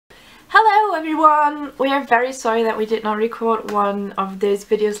Hello everyone! We are very sorry that we did not record one of those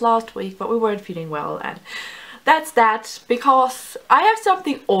videos last week, but we weren't feeling well, and that's that, because I have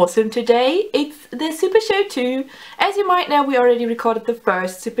something awesome today. It's the Super Show 2. As you might know, we already recorded the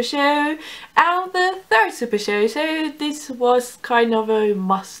first Super Show and the third Super Show, so this was kind of a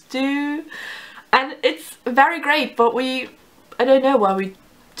must-do. And it's very great, but I don't know why we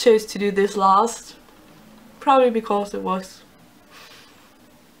chose to do this last. Probably because it was...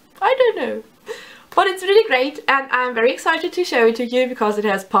 I don't know. But it's really great, and I'm very excited to show it to you because it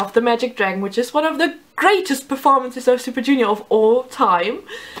has Puff the Magic Dragon, which is one of the greatest performances of Super Junior of all time.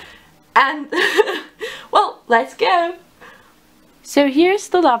 And, well, let's go! So here's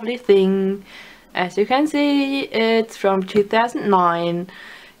the lovely thing. As you can see, it's from 2009,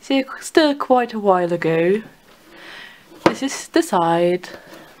 so still quite a while ago. This is the side,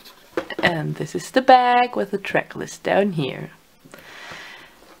 and this is the back with the track list down here.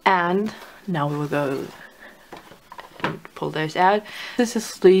 And now we will go and pull those out. This is a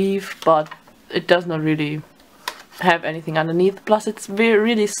sleeve, but it does not really have anything underneath. Plus it's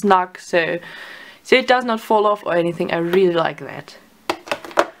really snug, so it does not fall off or anything. I really like that.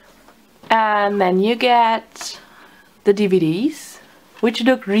 And then you get the DVDs, which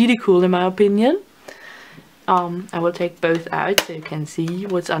look really cool in my opinion. I will take both out so you can see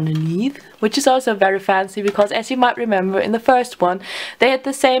what's underneath, which is also very fancy because, as you might remember, in the first one they had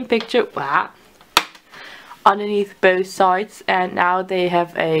the same picture underneath both sides, and now they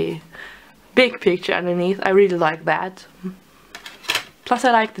have a big picture underneath. I really like that. Plus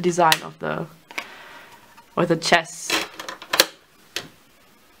I like the design of the chest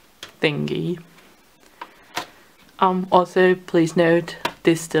thingy. Also, please note,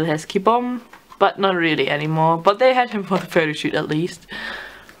 this still has Kibom, but not really anymore, but they had him for the photo shoot at least.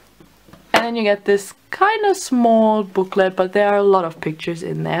 And then you get this kind of small booklet, but there are a lot of pictures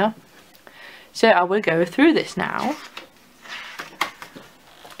in there. So I will go through this now.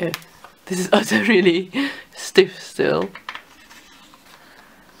 Oh, this is also really stiff still.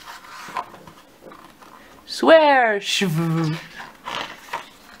 Swear! Shvoo.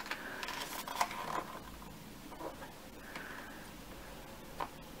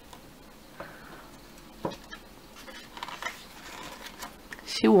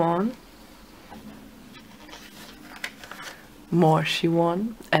 She won. More she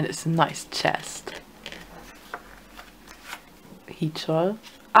won, and it's a nice chest. Heater.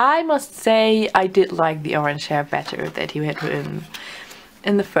 I must say I did like the orange hair better that he had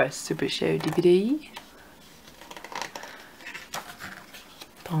in the first Super Show DVD.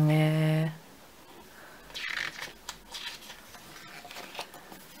 Tongue.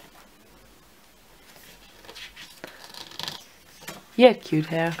 Yeah, cute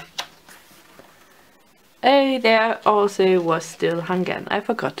hair. Oh, there also was still Hangen. I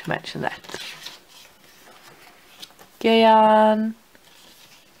forgot to mention that. Gyan.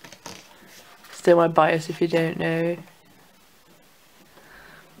 Still my bias if you don't know.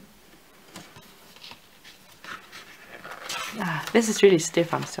 This is really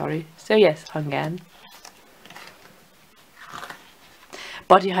stiff, I'm sorry. So yes, Hangen.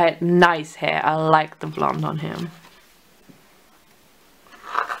 But he had nice hair. I like the blonde on him.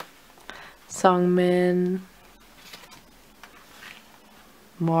 Sungmin.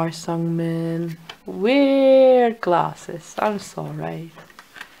 More Sungmin. Weird glasses. I'm sorry.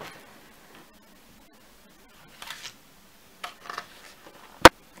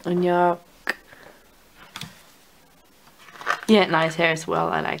 Unyok. Yeah, nice hair as well.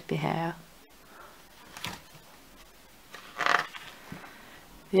 I like the hair.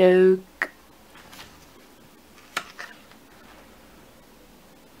 Yoke.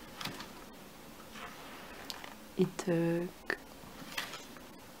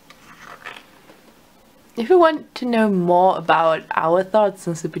 If you want to know more about our thoughts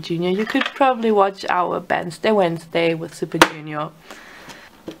on Super Junior, you could probably watch our Wednesday with Super Junior.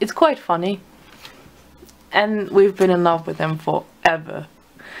 It's quite funny, and we've been in love with them forever.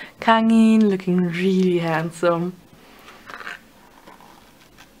 Kangin looking really handsome.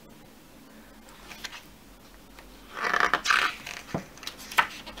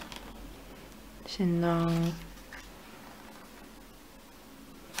 Shinong.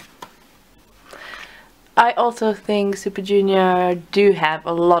 I also think Super Junior do have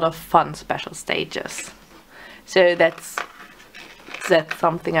a lot of fun special stages, so that's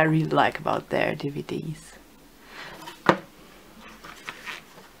something I really like about their DVDs.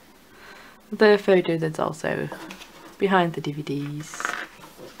 The photo that's also behind the DVDs.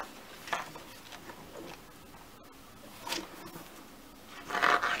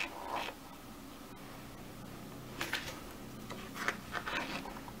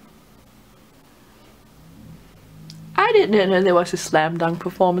 I didn't know there was a slam dunk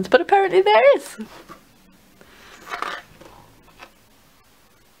performance, but apparently there is.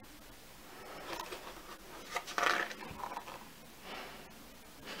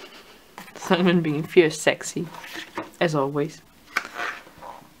 Simon being fierce sexy, as always.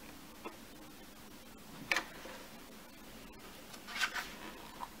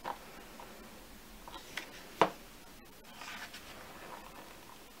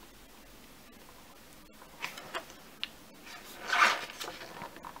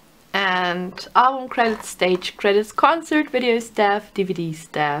 And album credits, stage credits, concert video staff, DVD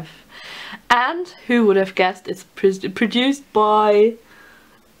staff. And who would have guessed it's produced by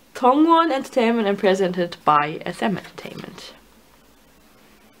Tongwon Entertainment and presented by SM Entertainment.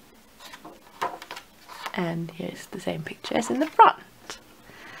 And here's the same picture as in the front.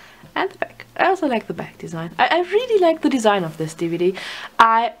 And the back. I also like the back design. I really like the design of this DVD.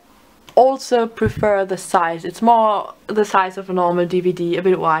 I also prefer the size. It's more the size of a normal DVD, a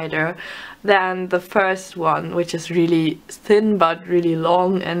bit wider than the first one, which is really thin but really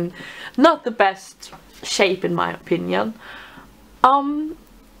long and not the best shape in my opinion.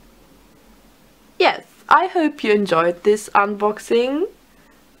 Yes, I hope you enjoyed this unboxing.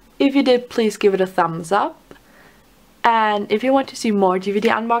 If you did, please give it a thumbs up. And if you want to see more DVD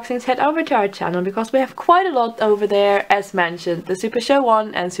unboxings, head over to our channel because we have quite a lot over there, as mentioned, the Super Show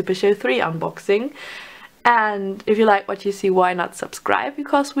 1 and Super Show 3 unboxing. And if you like what you see, why not subscribe,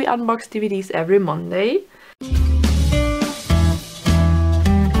 because we unbox DVDs every Monday.